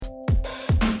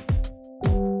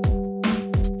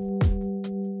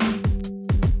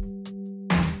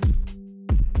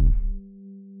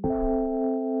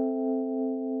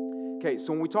Okay,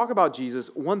 so when we talk about Jesus,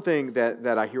 one thing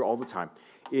that I hear all the time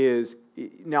is,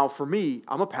 now for me,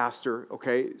 I'm a pastor,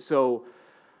 okay? So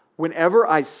whenever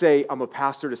I say I'm a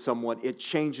pastor to someone, it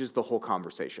changes the whole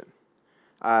conversation.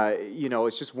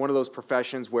 It's just one of those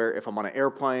professions where if I'm on an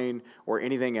airplane or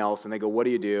anything else and they go, what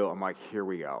do? I'm like, here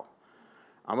we go.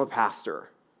 I'm a pastor.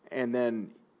 And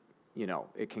then,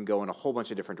 it can go in a whole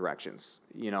bunch of different directions.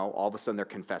 All of a sudden they're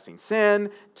confessing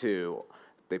sin to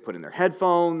they put in their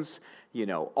headphones,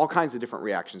 all kinds of different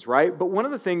reactions, right? But one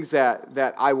of the things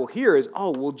that I will hear is,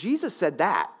 oh, well, Jesus said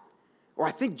that. Or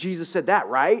I think Jesus said that,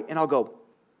 right? And I'll go,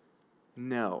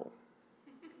 no,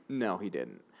 he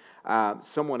didn't.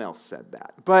 Someone else said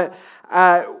that. But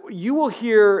you will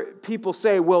hear people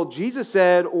say, well, Jesus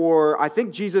said, or I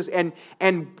think Jesus, and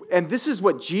this is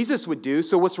what Jesus would do,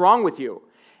 so what's wrong with you?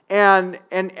 And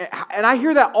I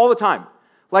hear that all the time.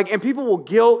 And people will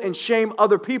guilt and shame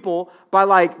other people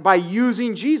by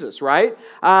using Jesus, right?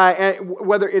 And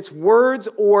whether it's words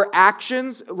or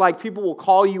actions, people will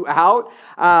call you out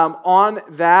on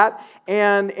that,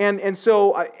 and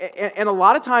so a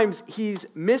lot of times he's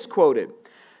misquoted.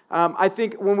 I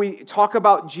think when we talk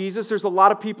about Jesus, there's a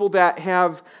lot of people that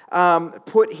have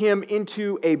put him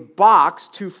into a box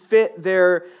to fit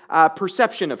their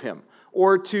perception of him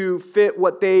or to fit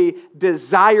what they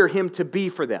desire him to be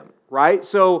for them, right?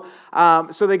 So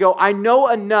they go, I know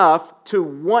enough to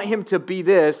want him to be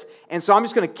this, and so I'm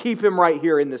just going to keep him right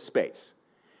here in this space.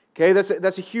 Okay,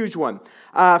 that's a huge one.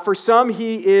 For some,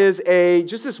 he is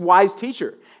just this wise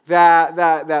teacher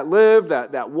that lived,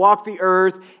 that walked the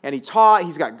earth, and he taught.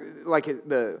 He's got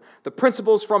the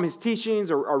principles from his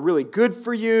teachings are really good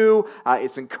for you.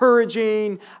 It's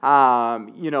encouraging.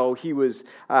 He was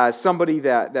somebody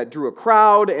that drew a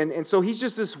crowd, and so he's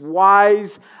just this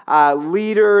wise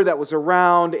leader that was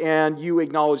around, and you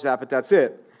acknowledge that, but that's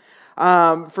it.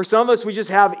 For some of us, we just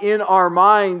have in our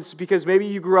minds, because maybe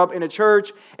you grew up in a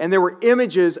church and there were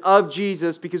images of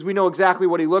Jesus because we know exactly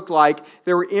what he looked like.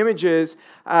 There were images,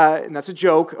 and that's a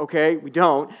joke, okay? We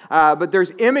don't. But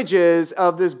there's images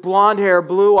of this blonde hair,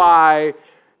 blue eye,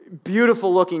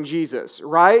 beautiful looking Jesus,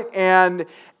 right? And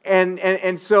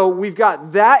so we've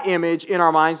got that image in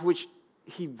our minds, which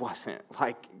he wasn't.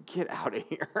 Get out of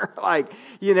here.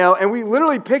 And we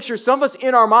literally picture some of us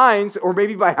in our minds, or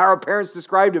maybe by how our parents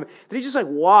described him, that he just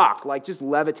walked, just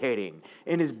levitating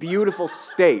in his beautiful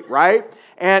state, right?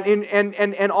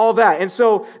 And all that. And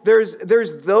so there's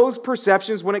those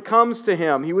perceptions when it comes to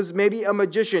him. He was maybe a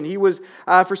magician. He was,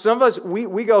 for some of us,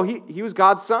 we go, he was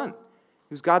God's son.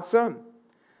 He was God's son.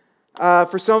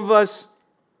 For some of us,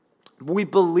 we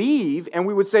believe, and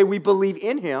we would say we believe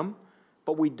in him,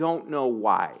 but we don't know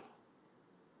why.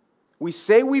 We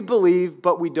say we believe,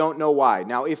 but we don't know why.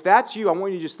 Now, if that's you, I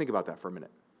want you to just think about that for a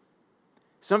minute.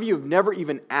 Some of you have never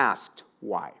even asked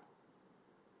why.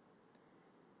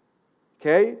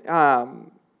 Okay?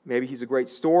 Maybe he's a great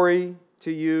story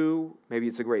to you. Maybe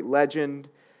it's a great legend.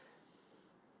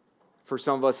 For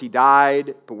some of us, he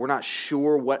died, but we're not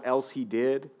sure what else he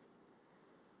did.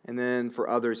 And then for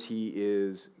others, he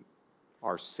is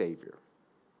our Savior.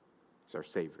 He's our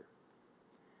Savior.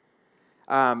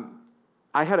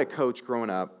 I had a coach growing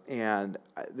up, and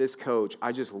this coach,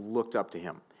 I just looked up to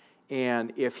him.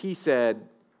 And if he said,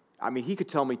 he could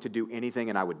tell me to do anything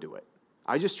and I would do it.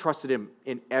 I just trusted him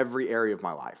in every area of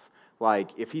my life.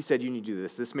 If he said you need to do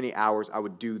this many hours, I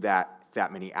would do that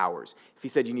many hours. If he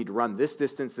said you need to run this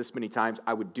distance this many times,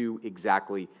 I would do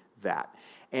exactly that.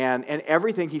 And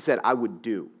everything he said, I would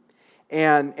do.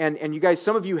 And you guys,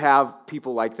 some of you have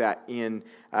people like that in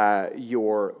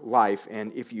your life,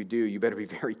 and if you do, you better be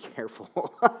very careful.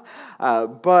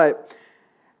 But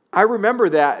I remember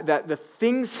that the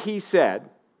things he said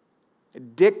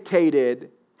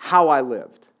dictated how I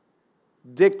lived,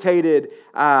 dictated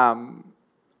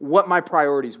what my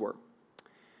priorities were.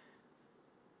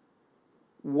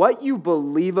 What you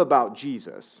believe about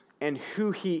Jesus and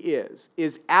who he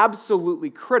is absolutely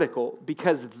critical,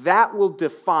 because that will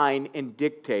define and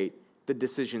dictate the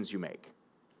decisions you make.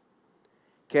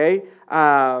 Okay?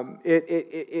 And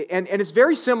it's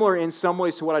very similar in some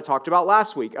ways to what I talked about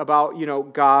last week, about,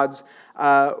 God's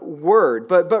word.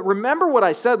 But remember what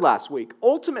I said last week.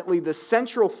 Ultimately, the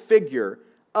central figure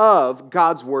of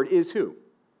God's word is who?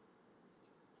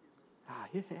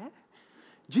 Yeah.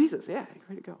 Jesus, yeah,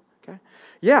 way to go. Okay?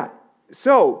 Yeah,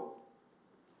 so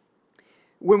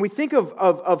when we think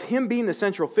of him being the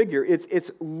central figure, it's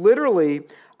literally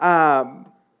the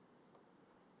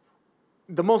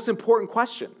most important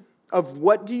question of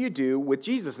what do you do with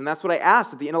Jesus? And that's what I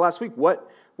asked at the end of last week.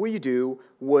 What will you do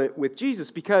with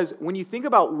Jesus? Because when you think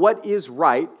about what is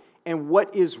right and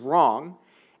what is wrong,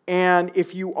 And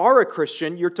if you are a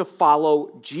Christian, you're to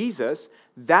follow Jesus.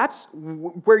 That's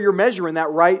where you're measuring that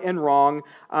right and wrong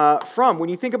from. When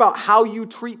you think about how you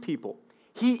treat people,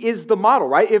 he is the model,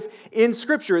 right? If in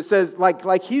Scripture it says,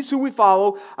 like he's who we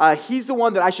follow, he's the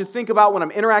one that I should think about when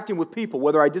I'm interacting with people,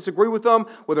 whether I disagree with them,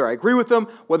 whether I agree with them,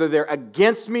 whether they're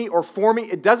against me or for me,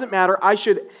 it doesn't matter. I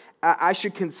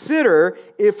should consider,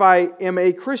 if I am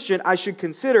a Christian, I should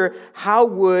consider how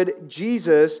would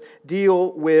Jesus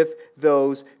deal with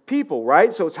those people,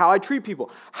 right? So it's how I treat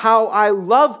people. How I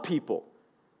love people,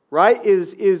 right,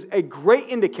 is a great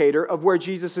indicator of where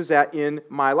Jesus is at in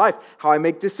my life. How I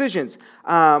make decisions,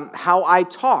 how I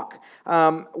talk,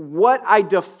 what I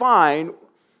define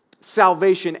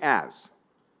salvation as.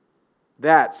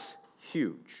 That's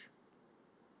huge.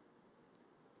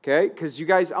 Okay? Because you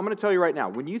guys, I'm going to tell you right now,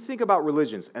 when you think about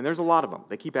religions, and there's a lot of them,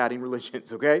 they keep adding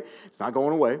religions, okay? It's not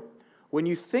going away. When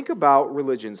you think about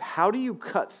religions, how do you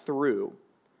cut through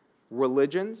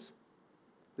religions?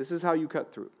 This is how you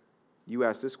cut through. You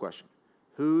ask this question: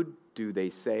 who do they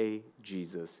say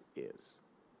Jesus is?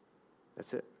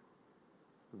 That's it.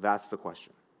 That's the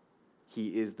question.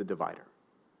 He is the divider.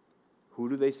 Who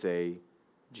do they say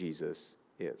Jesus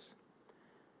is?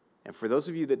 And for those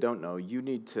of you that don't know, you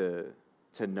need to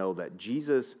know that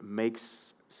Jesus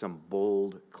makes some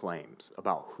bold claims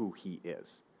about who he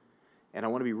is. And I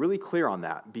want to be really clear on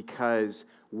that, because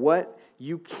what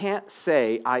you can't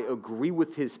say, I agree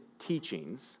with his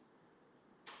teachings,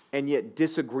 and yet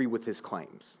disagree with his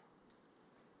claims,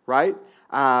 right?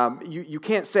 You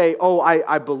can't say, oh,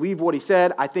 I believe what he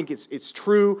said, I think it's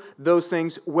true, those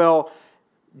things. Well,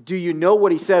 do you know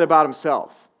what he said about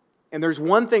himself? And there's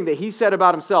one thing that he said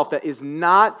about himself that is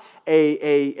not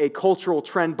a cultural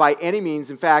trend by any means.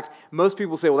 In fact, most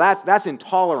people say, well, that's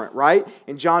intolerant, right?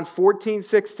 In John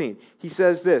 14:16, he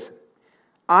says this: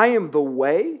 I am the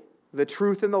way, the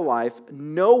truth, and the life.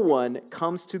 No one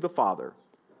comes to the Father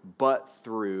but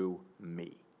through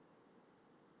me.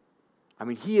 I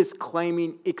mean, he is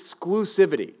claiming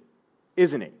exclusivity,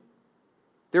 isn't he?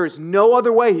 There is no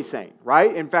other way, he's saying,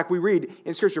 right? In fact, we read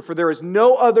in Scripture, for there is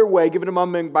no other way given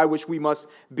among men by which we must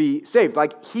be saved.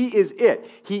 Like, he is it.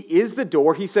 He is the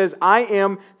door. He says, I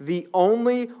am the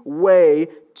only way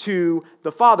to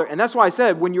the Father. And that's why I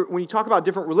said, when you talk about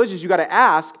different religions, you got to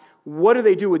ask, what do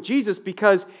they do with Jesus?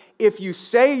 Because if you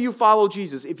say you follow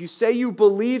Jesus, if you say you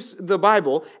believe the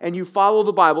Bible and you follow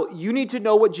the Bible, you need to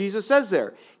know what Jesus says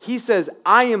there. He says,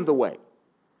 I am the way.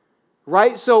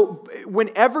 Right? So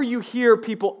whenever you hear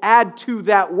people add to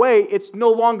that way, it's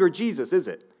no longer Jesus, is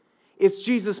it? It's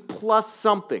Jesus plus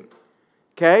something.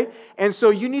 Okay? And so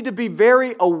you need to be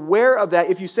very aware of that.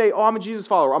 If you say, oh, I'm a Jesus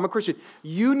follower, I'm a Christian,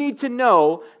 you need to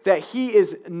know that he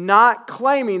is not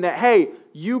claiming that, hey,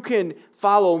 you can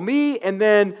follow me and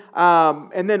then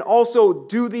also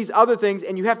do these other things,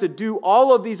 and you have to do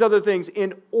all of these other things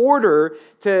in order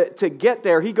to get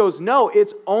there. He goes, no,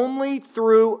 it's only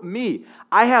through me.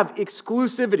 I have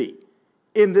exclusivity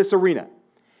in this arena.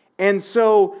 And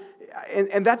so,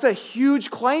 and that's a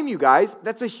huge claim, you guys.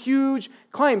 That's a huge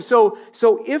claim. So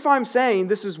if I'm saying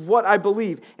this is what I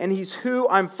believe and he's who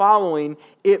I'm following,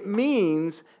 it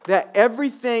means that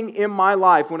everything in my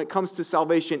life when it comes to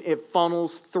salvation, it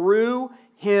funnels through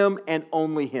him and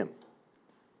only him.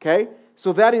 Okay?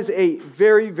 So that is a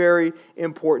very, very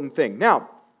important thing. Now,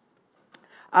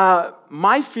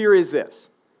 my fear is this.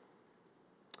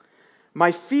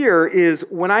 My fear is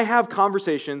when I have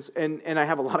conversations, and I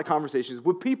have a lot of conversations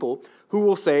with people who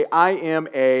will say, I am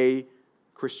a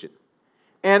Christian.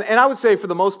 And I would say for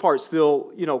the most part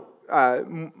still,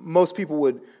 most people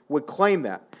would claim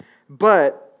that.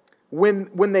 But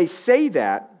when they say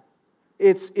that,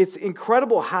 it's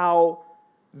incredible how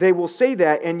they will say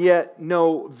that and yet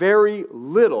know very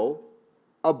little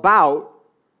about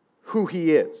who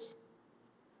he is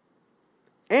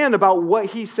and about what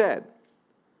he said.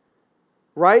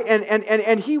 Right?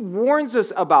 And he warns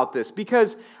us about this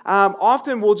because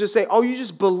often we'll just say, oh, you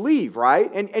just believe,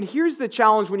 right? And here's the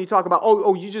challenge when you talk about,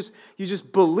 you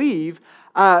just believe.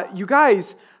 You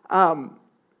guys,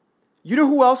 you know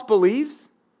who else believes?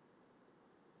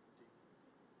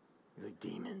 Like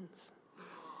demons.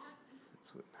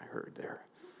 That's what I heard there.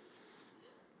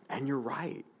 And you're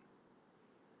right.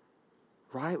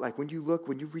 Right? Like when you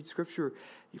read Scripture,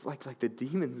 like the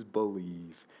demons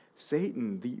believe.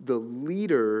 Satan, the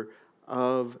leader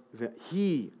of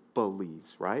he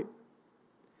believes, right?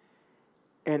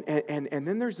 And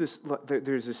then there's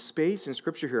this space in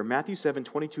Scripture here, Matthew 7,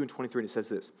 22 and 23, and it says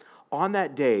this: on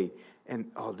that day,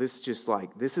 and this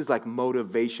is like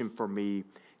motivation for me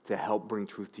to help bring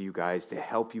truth to you guys, to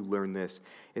help you learn this.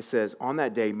 It says, on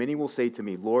that day, many will say to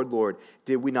me, Lord, Lord,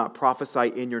 did we not prophesy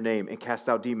in your name and cast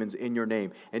out demons in your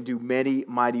name and do many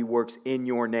mighty works in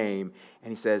your name?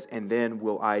 And he says, and then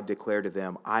will I declare to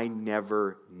them, I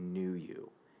never knew you.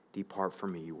 Depart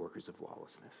from me, you workers of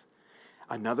lawlessness.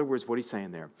 In other words, what he's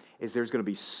saying there is there's going to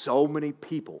be so many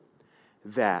people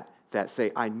that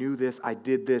say, I knew this, I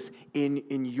did this in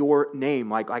your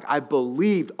name. Like I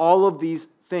believed all of these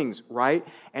things, right?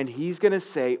 And he's going to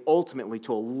say ultimately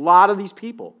to a lot of these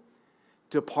people,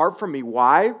 depart from me.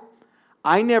 Why?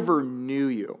 I never knew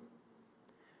you.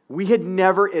 We had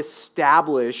never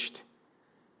established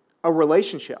a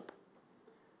relationship,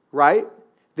 right?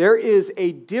 There is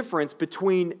a difference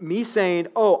between me saying,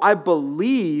 oh, I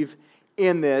believe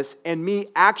in this, and me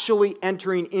actually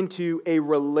entering into a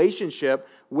relationship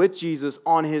with Jesus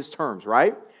on his terms,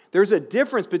 right? There's a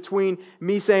difference between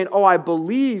me saying, oh, I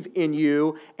believe in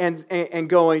you, and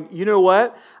going, you know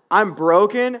what? I'm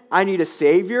broken, I need a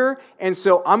Savior, and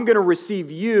so I'm going to receive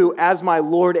you as my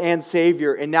Lord and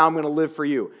Savior, and now I'm going to live for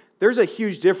you. There's a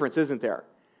huge difference, isn't there?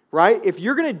 Right? If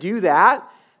you're going to do that,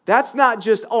 that's not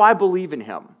just, oh, I believe in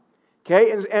him.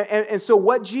 Okay, and so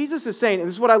what Jesus is saying, and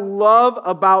this is what I love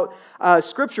about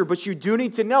Scripture, but you do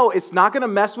need to know it's not going to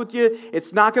mess with you.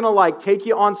 It's not going to like take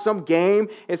you on some game.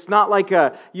 It's not like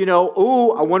a,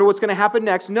 oh, I wonder what's going to happen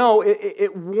next. No,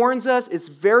 it warns us. It's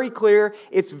very clear.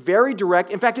 It's very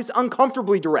direct. In fact, it's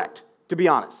uncomfortably direct, to be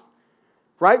honest.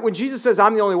 Right? When Jesus says,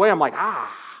 I'm the only way, I'm like,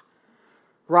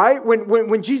 right?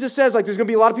 When Jesus says, like, there's going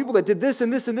to be a lot of people that did this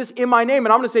and this and this in my name,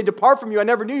 and I'm going to say, depart from you, I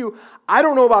never knew you. I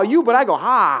don't know about you, but I go,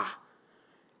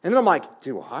 And then I'm like,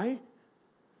 do I?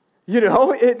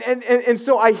 And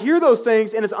so I hear those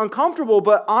things, and it's uncomfortable,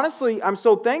 but honestly, I'm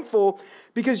so thankful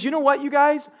because you know what, you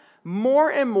guys? More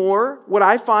and more, what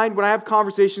I find when I have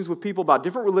conversations with people about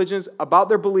different religions, about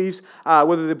their beliefs,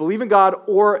 whether they believe in God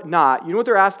or not, you know what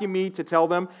they're asking me to tell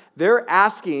them? They're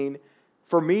asking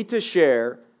for me to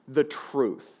share the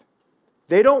truth.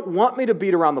 They don't want me to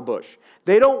beat around the bush.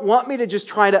 They don't want me to just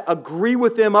try to agree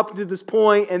with them up to this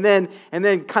point and then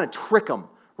kind of trick them.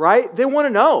 Right? They want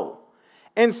to know.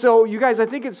 And so, you guys, I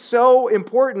think it's so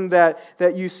important that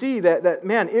you see that,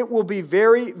 man, it will be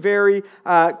very, very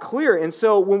clear. And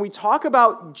so, when we talk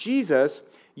about Jesus,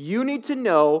 you need to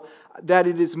know that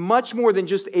it is much more than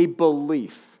just a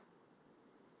belief.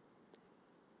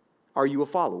 Are you a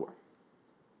follower?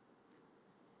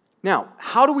 Now,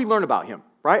 how do we learn about him?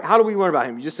 Right? How do we learn about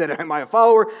him? You just said, am I a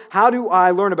follower? How do I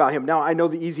learn about him? Now, I know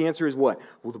the easy answer is what?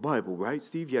 Well, the Bible, right,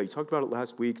 Steve? Yeah, you talked about it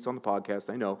last week. It's on the podcast,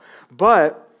 I know.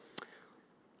 But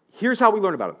here's how we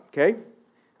learn about him, okay?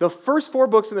 The first 4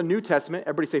 books in the New Testament,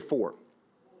 everybody say 4.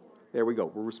 There we go.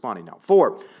 We're responding now.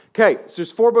 4. Okay, so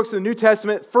there's 4 books in the New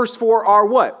Testament. First 4 are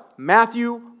what?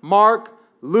 Matthew, Mark,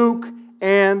 Luke,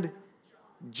 and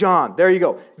John. There you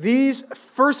go. These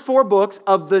first 4 books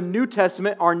of the New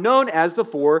Testament are known as the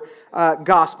 4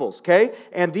 Gospels, okay?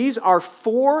 And these are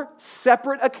 4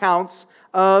 separate accounts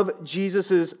of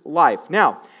Jesus' life.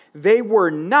 Now, they were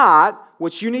not,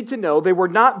 what you need to know, they were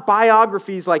not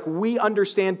biographies like we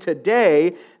understand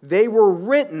today. They were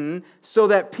written so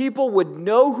that people would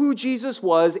know who Jesus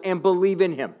was and believe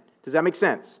in him. Does that make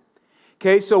sense?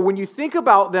 Okay, so when you think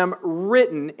about them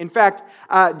written, in fact,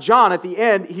 John at the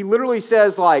end, he literally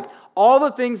says like, all the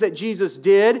things that Jesus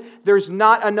did, there's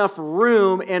not enough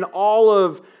room in all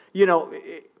of,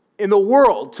 in the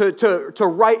world to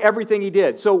write everything he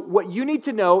did. So what you need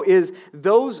to know is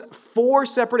those 4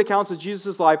 separate accounts of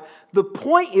Jesus' life, the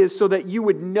point is so that you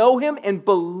would know him and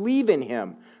believe in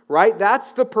him, right?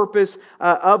 That's the purpose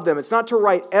of them. It's not to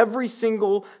write every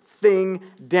single thing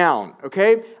down,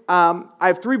 okay? I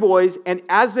have 3 boys, and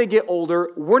as they get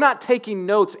older, we're not taking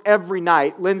notes every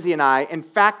night, Lindsay and I, and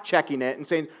fact-checking it and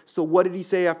saying, so what did he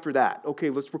say after that? Okay,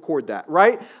 let's record that,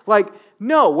 right? Like,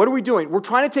 no, what are we doing? We're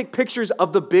trying to take pictures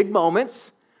of the big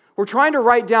moments. We're trying to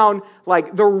write down,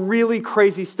 like, the really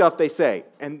crazy stuff they say.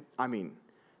 And, I mean,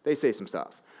 they say some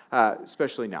stuff,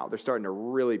 especially now. They're starting to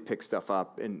really pick stuff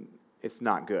up, and it's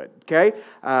not good, okay?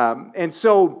 And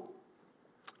so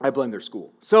I blame their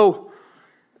school. So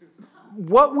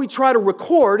what we try to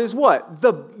record is what?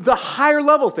 The higher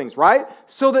level things, right?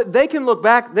 So that they can look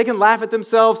back, they can laugh at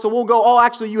themselves. So we'll go, oh,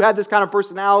 actually, you had this kind of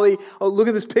personality. Oh, look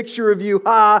at this picture of you.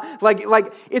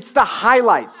 Like it's the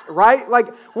highlights, right? Like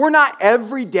we're not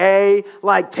every day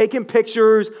like taking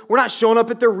pictures. We're not showing up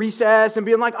at their recess and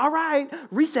being like, all right,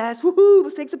 recess, woohoo,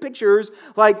 let's take some pictures.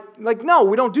 Like no,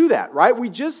 we don't do that, right? We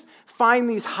just find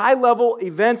these high level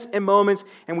events and moments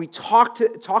and we talk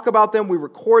about them. We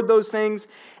record those things.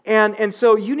 And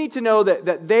so you need to know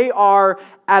that they are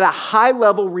at a high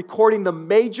level recording the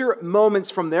major moments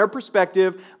from their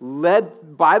perspective,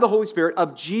 led by the Holy Spirit,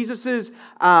 of Jesus's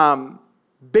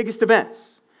biggest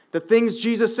events. The things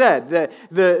Jesus said,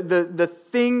 the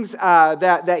things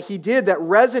that he did that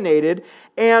resonated.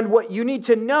 And what you need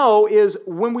to know is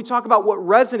when we talk about what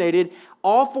resonated,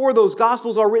 all four of those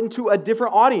Gospels are written to a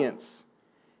different audience.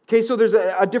 Okay, so there's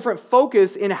a different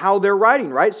focus in how they're writing,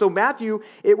 right? So Matthew,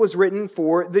 it was written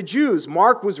for the Jews.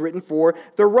 Mark was written for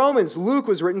the Romans. Luke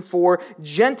was written for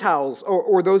Gentiles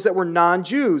or those that were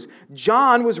non-Jews.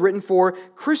 John was written for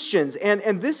Christians.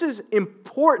 And this is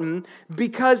important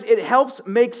because it helps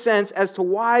make sense as to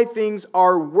why things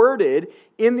are worded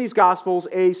in these Gospels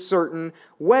a certain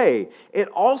way. It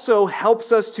also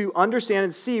helps us to understand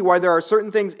and see why there are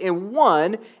certain things in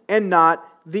one and not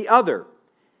the other.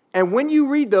 And when you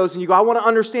read those and you go, I want to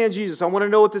understand Jesus, I want to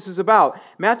know what this is about.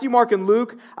 Matthew, Mark, and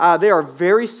Luke, they are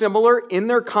very similar in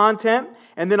their content.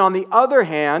 And then on the other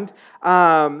hand,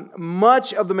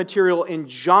 much of the material in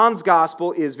John's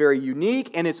gospel is very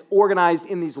unique, and it's organized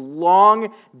in these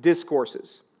long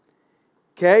discourses.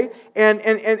 Okay?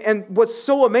 And what's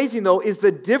so amazing, though, is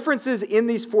the differences in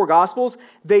these four gospels,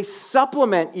 they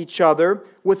supplement each other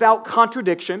without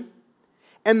contradiction,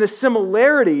 and the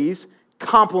similarities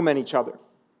complement each other.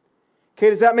 Okay,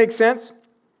 does that make sense?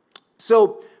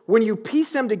 So when you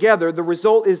piece them together, the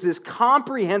result is this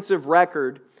comprehensive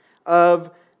record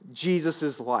of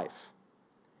Jesus' life.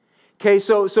 Okay,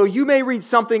 so you may read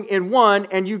something in one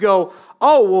and you go,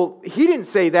 oh, well, he didn't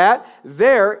say that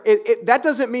there. That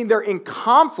doesn't mean they're in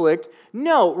conflict.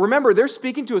 No, remember, they're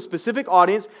speaking to a specific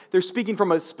audience. They're speaking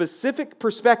from a specific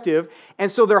perspective.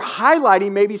 And so they're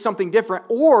highlighting maybe something different,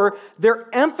 or they're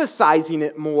emphasizing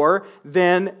it more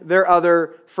than their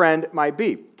other friend might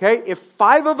be. Okay, if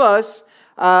five of us,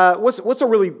 what's a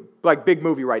really big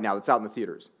movie right now that's out in the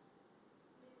theaters?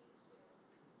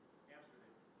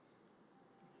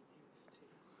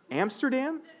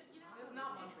 Amsterdam?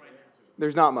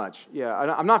 There's not much. Yeah,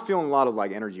 I'm not feeling a lot of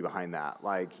energy behind that.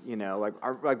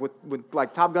 With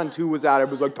Top Gun 2 was out, it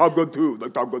was like Top Gun 2,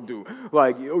 like Top Gun 2.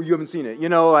 You haven't seen it,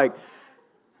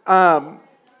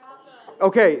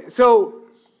 Okay, so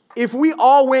if we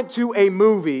all went to a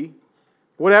movie,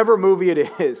 whatever movie it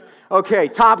is, okay,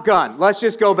 Top Gun. Let's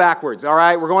just go backwards. All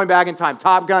right, we're going back in time.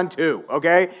 Top Gun 2.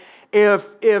 Okay,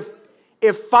 if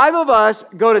five of us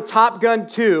go to Top Gun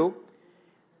 2,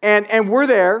 and we're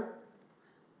there.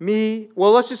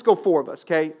 Let's just go four of us,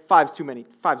 okay? Five's too many.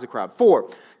 Five's a crowd. Four.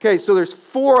 Okay, so there's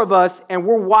four of us, and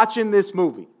we're watching this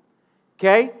movie,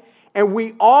 okay? And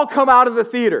we all come out of the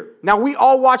theater. Now, we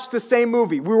all watched the same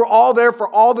movie. We were all there for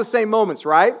all the same moments,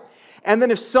 right? And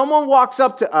then if someone walks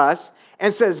up to us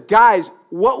and says, guys,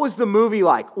 what was the movie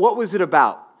like? What was it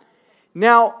about?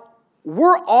 Now,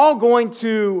 we're all going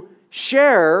to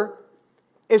share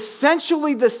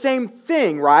essentially the same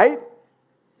thing, right?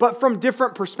 But from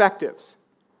different perspectives.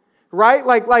 Right?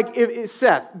 If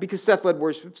Seth, because Seth led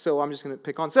worship, so I'm just going to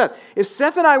pick on Seth. If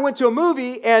Seth and I went to a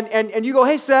movie and you go,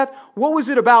 hey, Seth, what was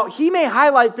it about? He may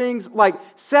highlight things like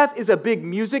Seth is a big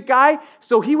music guy,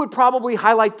 so he would probably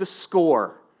highlight the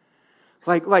score.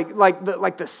 Like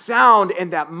the sound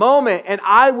and that moment. And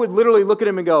I would literally look at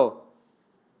him and go,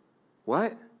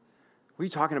 what? What are you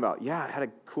talking about? Yeah, it had a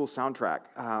cool soundtrack.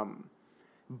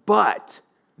 But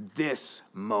this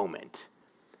moment.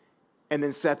 And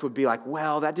then Seth would be like,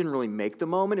 well, that didn't really make the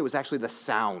moment. It was actually the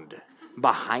sound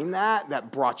behind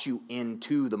that brought you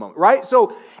into the moment, right?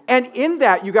 So, and in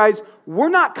that, you guys, we're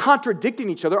not contradicting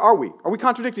each other, are we? Are we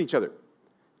contradicting each other?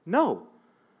 No.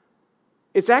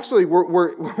 It's actually,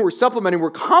 we're supplementing,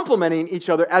 we're complementing each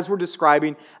other as we're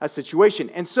describing a situation.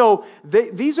 And so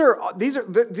these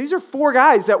are four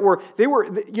guys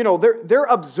they're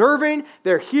observing,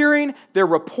 they're hearing, they're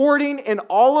reporting, and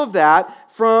all of that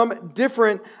from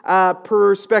different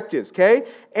perspectives, okay?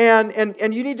 And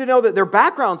you need to know that their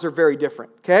backgrounds are very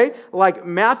different, okay? Like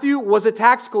Matthew was a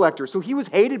tax collector, so he was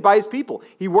hated by his people.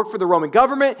 He worked for the Roman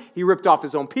government. He ripped off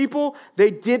his own people.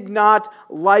 They did not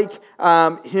like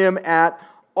him at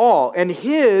all. And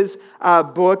his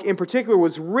book in particular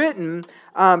was written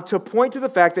to point to the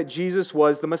fact that Jesus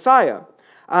was the Messiah.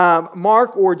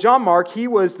 Mark, or John Mark, he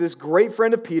was this great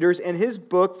friend of Peter's, and his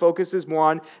book focuses more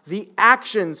on the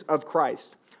actions of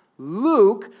Christ.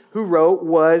 Luke, who wrote,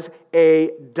 was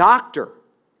a doctor.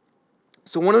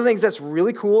 So one of the things that's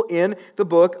really cool in the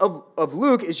book of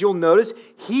Luke is you'll notice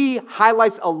he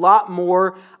highlights a lot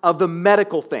more of the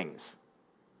medical things.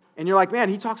 And you're like, man,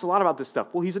 he talks a lot about this stuff.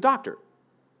 Well, he's a doctor.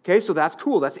 Okay, so that's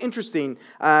cool. That's interesting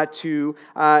to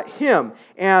him.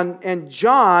 And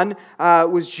John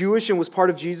was Jewish and was part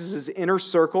of Jesus' inner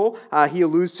circle. He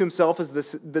alludes to himself as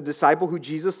the disciple who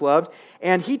Jesus loved.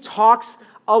 And he talks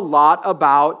a lot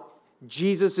about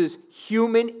Jesus'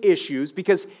 human issues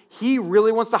because he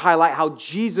really wants to highlight how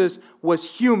Jesus was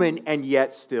human and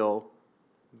yet still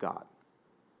God.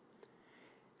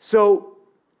 So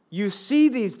you see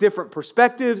these different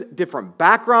perspectives, different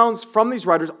backgrounds from these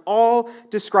writers, all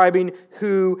describing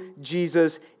who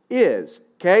Jesus is.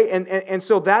 Okay? And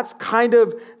so that's kind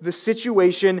of the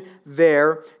situation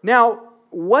there. Now,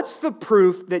 what's the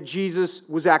proof that Jesus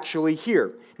was actually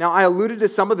here? Now, I alluded to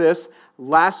some of this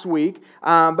last week,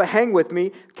 but hang with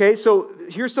me. Okay, so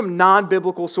here's some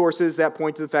non-biblical sources that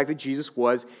point to the fact that Jesus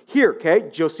was here.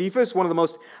 Okay, Josephus, one of the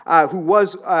most, who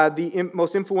was the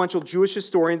most influential Jewish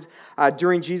historians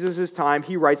during Jesus' time,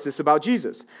 he writes this about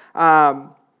Jesus.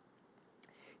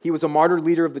 He was a martyr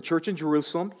leader of the church in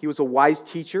Jerusalem. He was a wise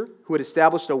teacher who had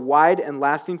established a wide and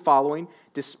lasting following,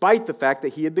 despite the fact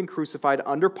that he had been crucified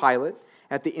under Pilate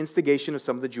at the instigation of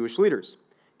some of the Jewish leaders.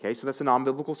 Okay, so that's a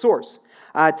non-biblical source.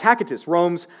 Tacitus,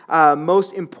 Rome's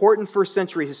most important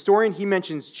first-century historian, he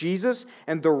mentions Jesus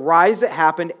and the rise that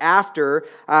happened after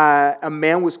a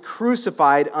man was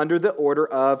crucified under the order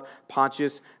of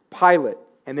Pontius Pilate.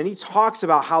 And then he talks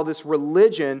about how this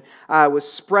religion was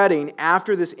spreading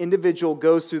after this individual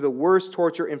goes through the worst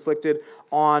torture inflicted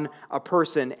on a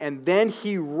person. And then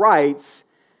he writes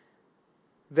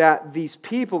that these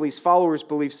people, these followers,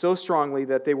 believed so strongly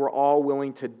that they were all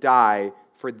willing to die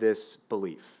for this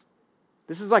belief.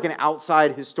 This is like an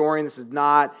outside historian. This is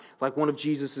not like one of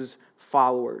Jesus'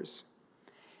 followers.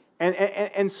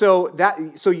 And so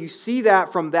you see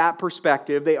that from that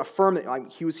perspective. They affirm that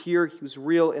like, he was here, he was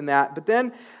real in that. But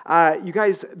then, you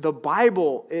guys, the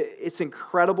Bible, it's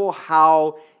incredible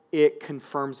how it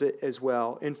confirms it as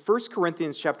well. In 1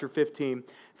 Corinthians chapter 15,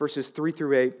 verses 3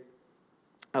 through 8,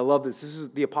 I love this. This is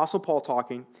the Apostle Paul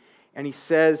talking, and he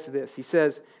says this. He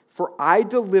says, "For I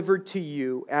delivered to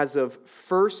you as of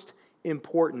first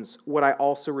importance what I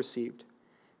also received,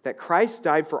 that Christ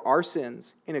died for our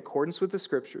sins in accordance with the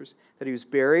Scriptures, that he was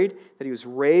buried, that he was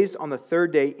raised on the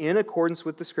third day in accordance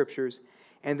with the Scriptures,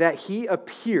 and that he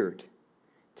appeared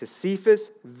to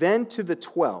Cephas, then to the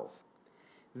 12.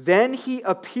 Then he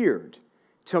appeared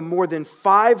to more than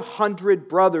 500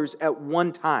 brothers at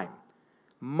one time,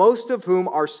 most of whom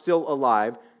are still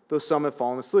alive, though some have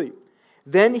fallen asleep.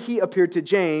 Then he appeared to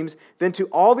James, then to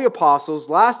all the apostles.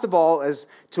 Last of all, as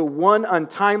to one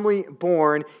untimely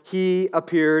born, he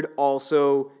appeared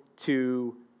also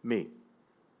to me."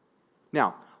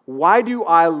 Now, why do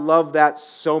I love that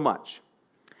so much?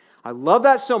 I love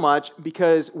that so much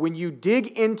because when you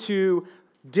dig into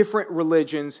different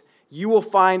religions, you will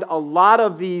find a lot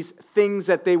of these things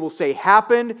that they will say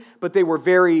happened, but they were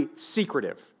very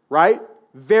secretive, right?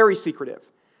 Very secretive.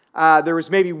 There was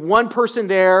maybe one person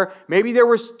there, maybe there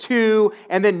was two,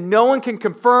 and then no one can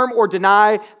confirm or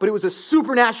deny, but it was a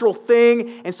supernatural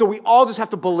thing, and so we all just have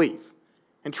to believe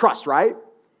and trust, right?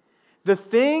 The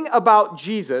thing about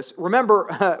Jesus,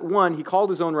 remember, one, he called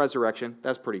his own resurrection.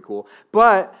 That's pretty cool.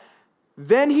 But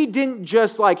then he didn't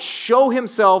just like show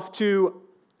himself to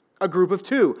a group of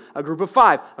 2, a group of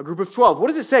 5, a group of 12. What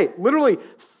does it say? Literally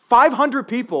 500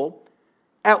 people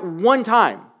at one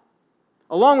time,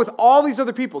 along with all these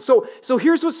other people. So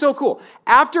here's what's so cool.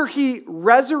 After he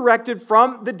resurrected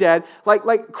from the dead,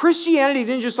 like Christianity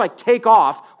didn't just like take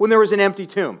off when there was an empty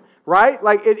tomb, right?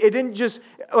 Like it didn't just,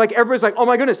 like everybody's like, oh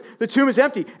my goodness, the tomb is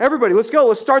empty. Everybody, let's go.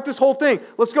 Let's start this whole thing.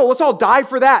 Let's go. Let's all die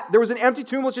for that. There was an empty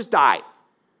tomb. Let's just die.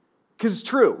 Because it's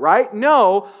true, right?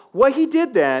 No, what he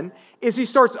did then is he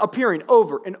starts appearing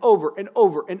over and over and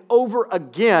over and over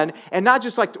again, and not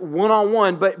just like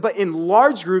one-on-one, but in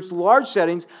large groups, large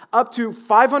settings, up to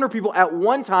 500 people at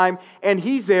one time, and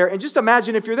he's there, and just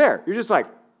imagine if you're there. You're just like,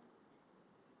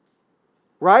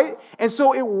 right? And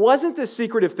so it wasn't this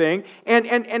secretive thing,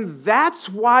 and that's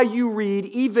why you read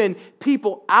even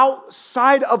people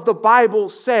outside of the Bible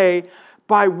say,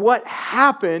 by what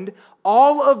happened,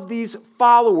 all of these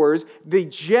followers, they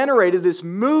generated this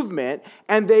movement,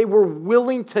 and they were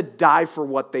willing to die for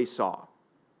what they saw.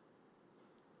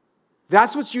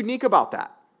 That's what's unique about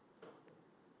that.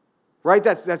 Right?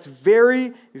 That's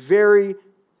very, very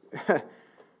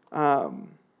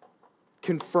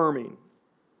confirming.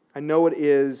 I know it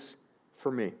is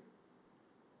for me.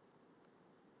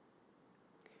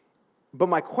 But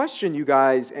my question, you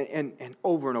guys, and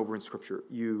over and over in Scripture,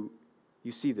 you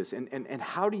see this. And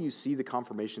how do you see the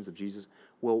confirmations of Jesus?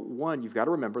 Well, one, you've got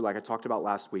to remember, like I talked about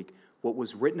last week, what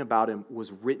was written about him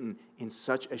was written in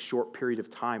such a short period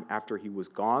of time after he was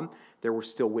gone. There were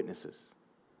still witnesses.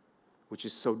 which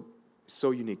is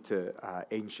so unique to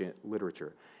ancient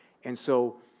literature. And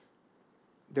so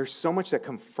there's so much that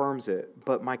confirms it,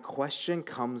 but my question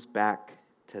comes back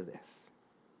to this.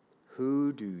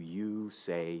 Who do you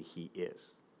say he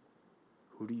is?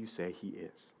 Who do you say he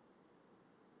is?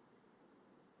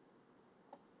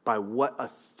 By what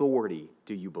authority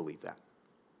do you believe that?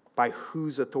 By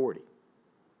whose authority?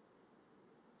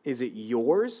 Is it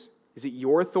yours? Is it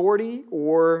your authority?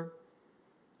 Or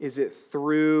is it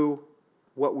through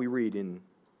what we read in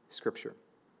Scripture?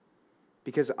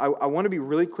 Because I want to be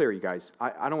really clear, you guys.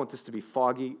 I don't want this to be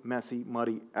foggy, messy,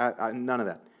 muddy, none of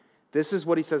that. This is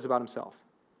what he says about himself.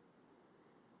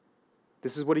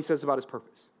 This is what he says about his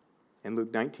purpose. In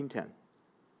Luke 19:10,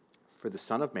 for the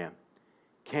Son of Man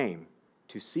came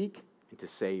to seek and to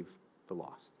save the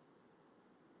lost.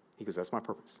 He goes, that's my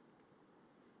purpose.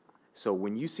 So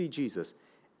when you see Jesus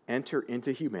enter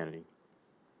into humanity,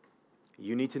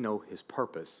 you need to know his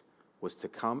purpose was to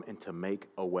come and to make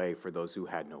a way for those who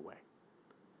had no way.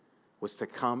 Was to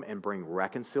come and bring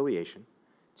reconciliation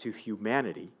to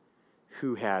humanity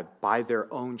who had, by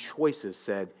their own choices,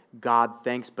 said, God,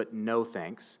 thanks, but no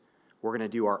thanks. We're going to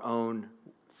do our own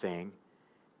thing,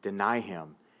 deny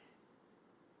him.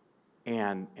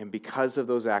 And because of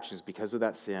those actions, because of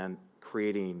that sin,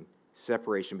 creating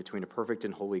separation between a perfect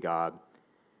and holy God,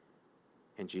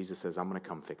 and Jesus says, I'm going to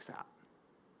come fix that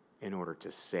in order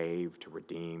to save, to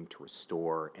redeem, to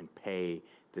restore, and pay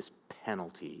this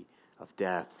penalty of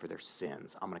death for their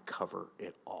sins. I'm going to cover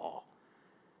it all.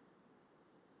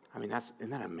 I mean, isn't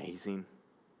that amazing?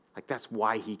 Like, that's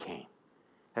why he came.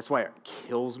 That's why it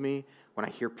kills me when I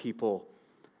hear people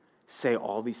say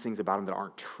all these things about him that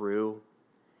aren't true,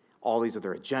 all these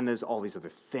other agendas, all these other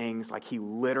things. Like, he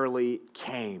literally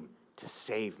came to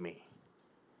save me.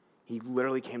 He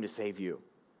literally came to save you.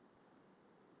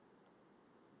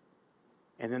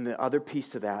 And then the other piece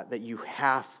to that you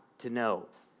have to know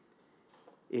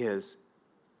is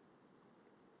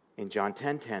in John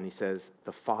 10:10, he says,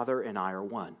 the Father and I are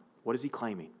one. What is he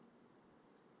claiming?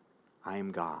 I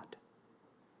am God.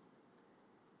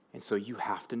 And so you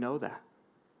have to know that.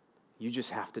 You just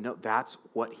have to know that's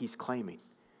what he's claiming.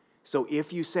 So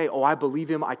if you say, I believe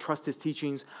him, I trust his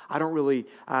teachings, I don't really,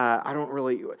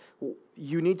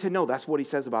 you need to know that's what he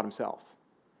says about himself.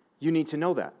 You need to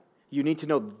know that. You need to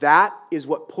know that is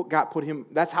what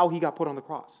that's how he got put on the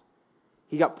cross.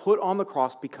 He got put on the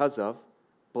cross because of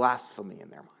blasphemy in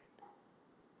their mind.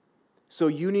 So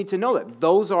you need to know that.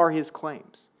 Those are his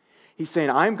claims. He's saying,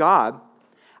 I'm God.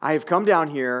 I have come down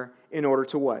here in order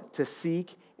to what? To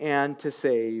seek and to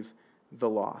save the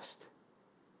lost.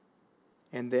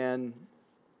 And then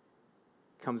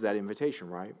comes that invitation,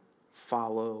 right?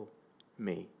 Follow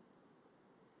me.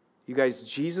 You guys,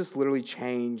 Jesus literally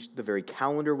changed the very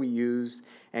calendar we used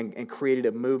and created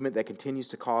a movement that continues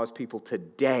to cause people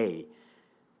today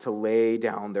to lay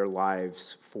down their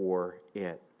lives for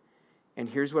it. And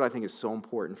here's what I think is so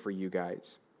important for you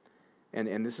guys.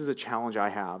 And this is a challenge I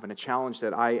have, and a challenge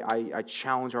that I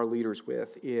challenge our leaders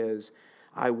with is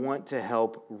I want to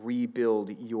help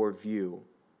rebuild your view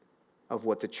of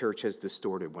what the church has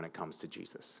distorted when it comes to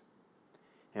Jesus.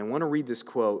 And I want to read this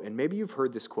quote, and maybe you've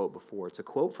heard this quote before. It's a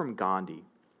quote from Gandhi,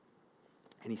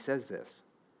 and he says this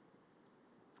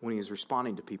when he was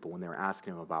responding to people when they were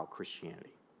asking him about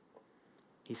Christianity.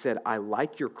 He said, I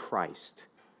like your Christ.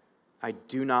 I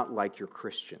do not like your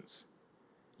Christians.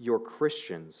 Your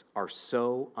Christians are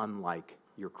so unlike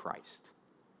your Christ.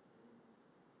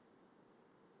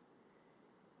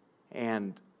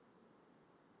 And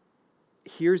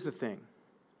here's the thing.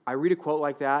 I read a quote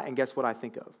like that, and guess what I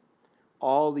think of?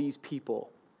 All these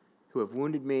people who have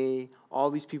wounded me,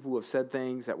 all these people who have said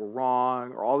things that were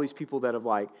wrong, or all these people that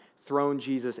have thrown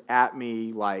Jesus at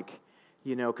me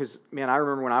because, man, I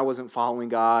remember when I wasn't following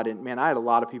God, and, man, I had a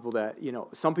lot of people that,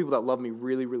 some people that loved me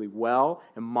really, really well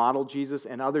and modeled Jesus,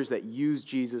 and others that used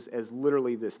Jesus as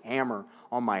literally this hammer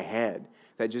on my head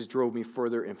that just drove me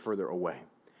further and further away.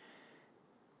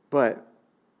 But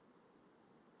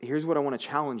here's what I want to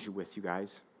challenge you with, you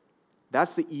guys.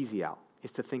 That's the easy out,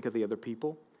 is to think of the other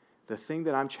people. The thing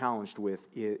that I'm challenged with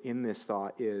in this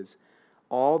thought is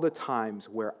all the times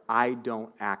where I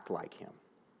don't act like him.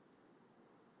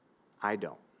 I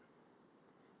don't.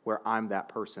 Where I'm that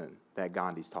person that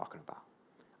Gandhi's talking about.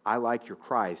 I like your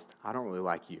Christ. I don't really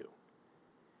like you.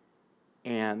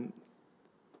 And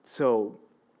so,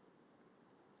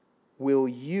 will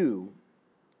you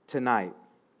tonight,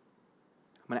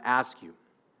 I'm going to ask you,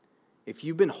 if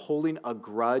you've been holding a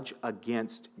grudge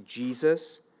against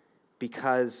Jesus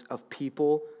because of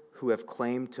people who have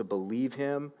claimed to believe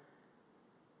him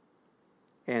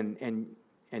and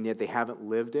yet they haven't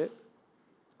lived it,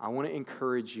 I want to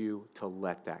encourage you to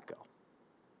let that go.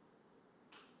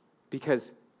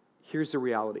 Because here's the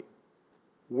reality.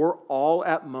 We're all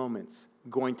at moments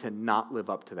going to not live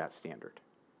up to that standard.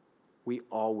 We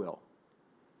all will.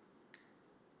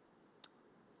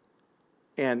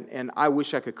 And I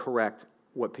wish I could correct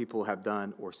what people have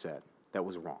done or said that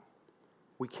was wrong.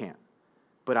 We can't.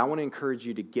 But I want to encourage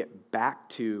you to get back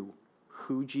to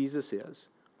who Jesus is,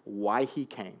 why he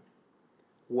came,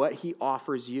 what he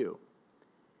offers you.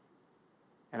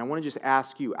 And I want to just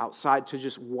ask you outside to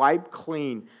just wipe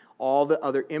clean all the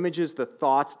other images, the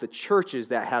thoughts, the churches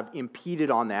that have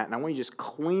impeded on that. And I want you to just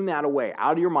clean that away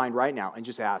out of your mind right now and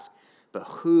just ask, but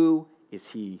who is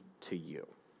he to you?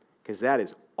 Because that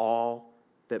is all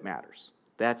that matters.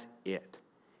 That's it.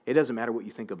 It doesn't matter what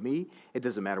you think of me. It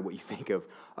doesn't matter what you think of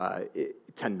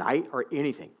tonight or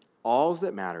anything. All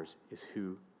that matters is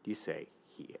who do you say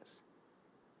he is.